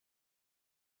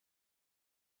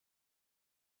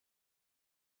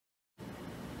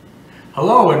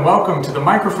Hello and welcome to the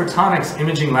Microphotonics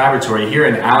Imaging Laboratory here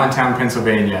in Allentown,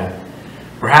 Pennsylvania.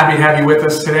 We're happy to have you with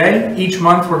us today. Each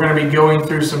month we're going to be going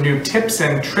through some new tips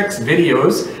and tricks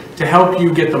videos to help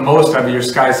you get the most out of your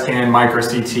SkyScan micro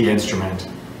CT instrument.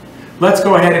 Let's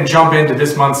go ahead and jump into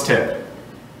this month's tip.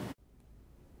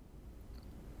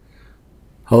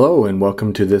 Hello and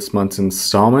welcome to this month's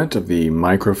installment of the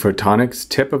Microphotonics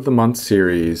Tip of the Month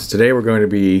series. Today we're going to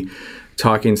be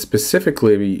talking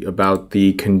specifically about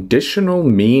the conditional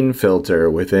mean filter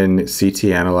within CT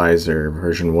Analyzer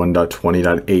version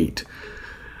 1.20.8.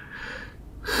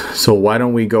 So why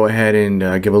don't we go ahead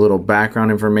and give a little background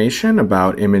information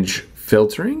about image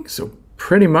filtering. So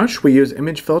pretty much we use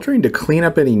image filtering to clean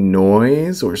up any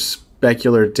noise or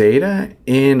specular data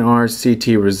in our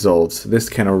CT results. This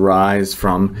can arise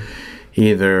from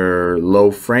either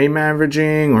low frame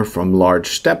averaging or from large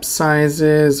step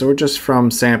sizes or just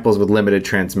from samples with limited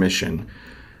transmission.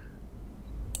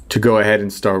 To go ahead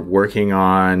and start working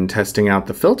on testing out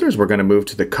the filters, we're going to move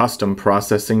to the custom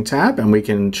processing tab and we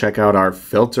can check out our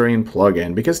filtering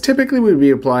plugin, because typically we'd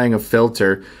be applying a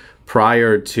filter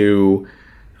prior to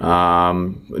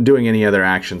doing any other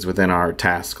actions within our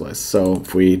task list. So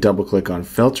if we double click on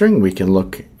filtering, we can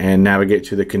look and navigate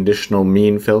to the conditional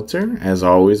mean filter. As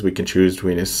always, we can choose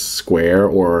between a square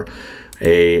or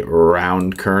a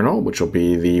round kernel, which will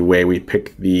be the way we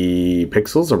pick the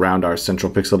pixels around our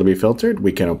central pixel to be filtered.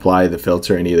 We can apply the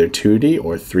filter in either 2D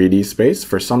or 3D space.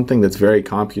 For something that's very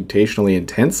computationally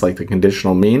intense, like the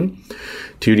conditional mean,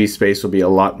 2D space will be a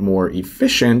lot more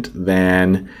efficient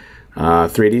than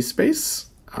 3D space.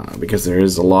 Because there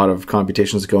is a lot of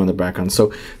computations that go in the background.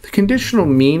 So the conditional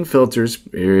mean filter is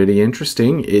really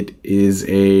interesting. It is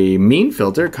a mean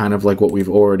filter, kind of like what we've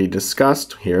already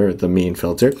discussed here, the mean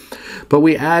filter. But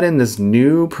we add in this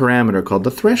new parameter called the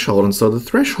threshold. And so the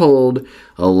threshold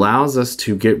allows us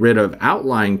to get rid of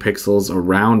outlying pixels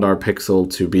around our pixel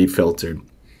to be filtered.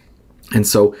 And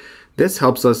so this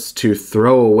helps us to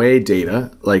throw away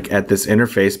data, like at this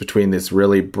interface between this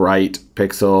really bright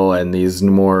pixel and these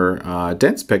more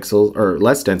dense pixels, or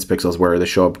less dense pixels where they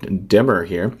show up dimmer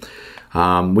here.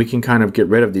 We can kind of get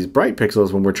rid of these bright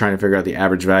pixels when we're trying to figure out the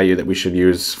average value that we should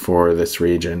use for this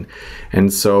region.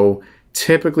 And so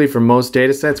typically for most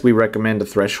data sets, we recommend a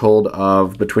threshold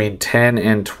of between 10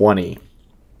 and 20.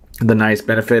 The nice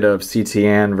benefit of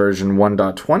CTAn version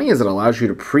 1.20 is it allows you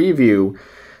to preview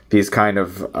these kind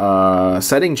of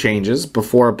setting changes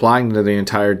before applying to the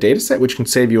entire data set, which can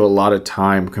save you a lot of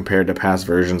time compared to past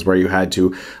versions where you had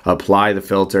to apply the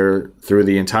filter through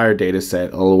the entire data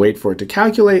set, wait for it to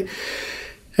calculate,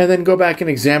 and then go back and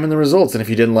examine the results. And if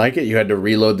you didn't like it, you had to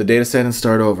reload the data set and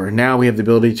start over. Now we have the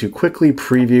ability to quickly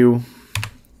preview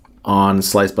on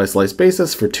slice-by-slice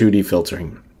basis for 2D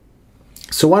filtering.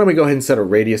 So why don't we go ahead and set a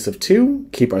radius of 2,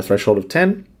 keep our threshold of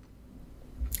 10,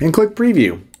 and click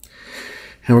preview.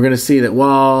 And we're going to see that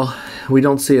while we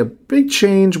don't see a big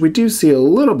change, we do see a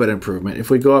little bit of improvement. If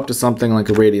we go up to something like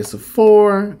a radius of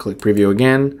 4, click preview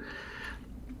again,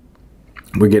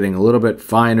 we're getting a little bit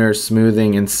finer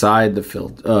smoothing inside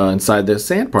the inside the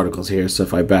sand particles here. So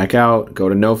if I back out, go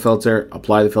to no filter,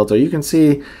 apply the filter, you can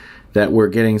see that we're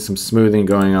getting some smoothing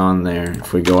going on there.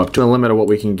 If we go up to a limit of what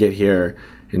we can get here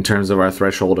in terms of our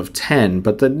threshold of 10.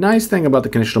 But the nice thing about the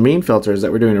conditional mean filter is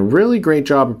that we're doing a really great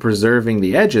job of preserving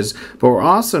the edges, but we're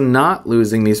also not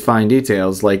losing these fine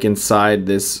details like inside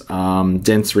this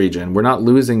dense region. We're not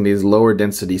losing these lower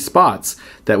density spots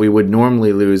that we would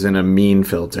normally lose in a mean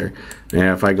filter.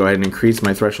 Now if I go ahead and increase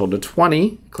my threshold to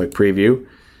 20, click preview,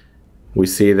 we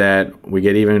see that we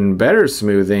get even better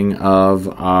smoothing of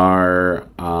our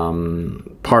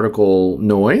particle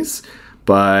noise,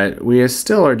 but we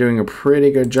still are doing a pretty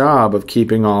good job of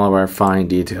keeping all of our fine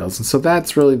details. And so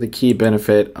that's really the key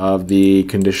benefit of the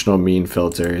conditional mean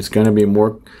filter. It's going to be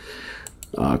more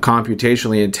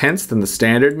computationally intense than the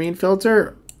standard mean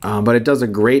filter, but it does a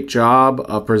great job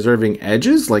of preserving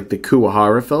edges like the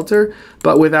Kuwahara filter,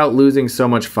 but without losing so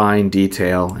much fine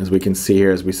detail, as we can see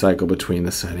here as we cycle between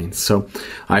the settings. So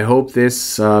I hope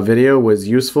this video was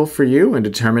useful for you in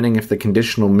determining if the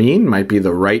conditional mean might be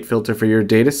the right filter for your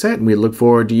data set, and we look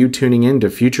forward to you tuning in to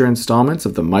future installments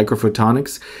of the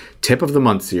Microphotonics Tip of the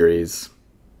Month series.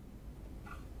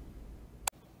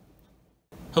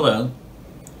 Hello.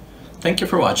 Thank you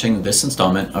for watching this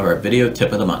installment of our video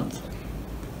Tip of the Month.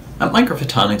 At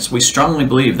Microphotonics, we strongly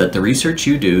believe that the research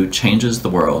you do changes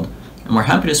the world, and we're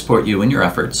happy to support you in your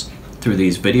efforts through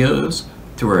these videos,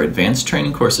 through our advanced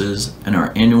training courses, and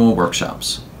our annual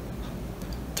workshops.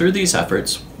 Through these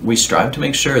efforts, we strive to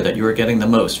make sure that you are getting the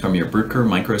most from your Bruker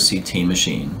Micro CT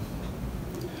machine.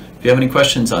 If you have any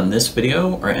questions on this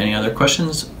video or any other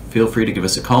questions, feel free to give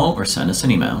us a call or send us an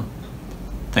email.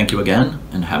 Thank you again,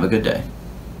 and have a good day.